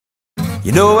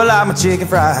You know I like my chicken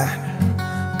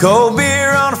fried. Cold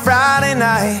beer on a Friday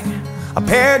night, a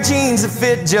pair of jeans that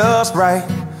fit just right,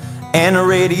 and the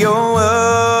radio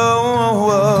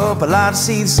up. I like to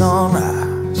see the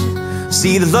sunrise,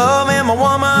 see the love in my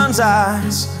woman's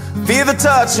eyes, feel the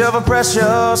touch of a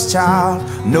precious child,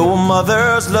 know a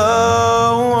mother's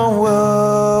love.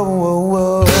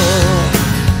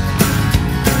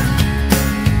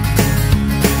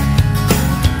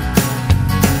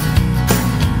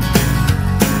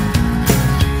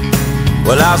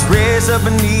 Well, I was raised up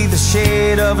beneath the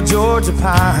shade of a Georgia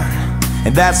pine,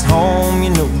 and that's home, you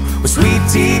know, with sweet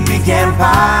tea, pecan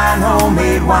pie, and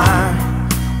homemade wine,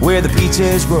 where the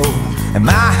peaches grow. And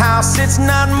my house, it's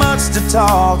not much to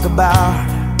talk about,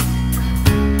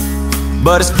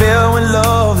 but it's filled with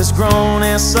love that's grown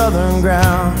in southern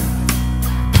ground,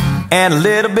 and a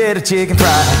little bit of chicken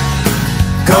fried.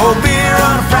 Cold beer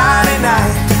on a Friday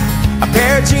night, a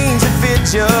pair of jeans that fit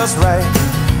just right,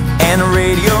 and the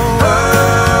radio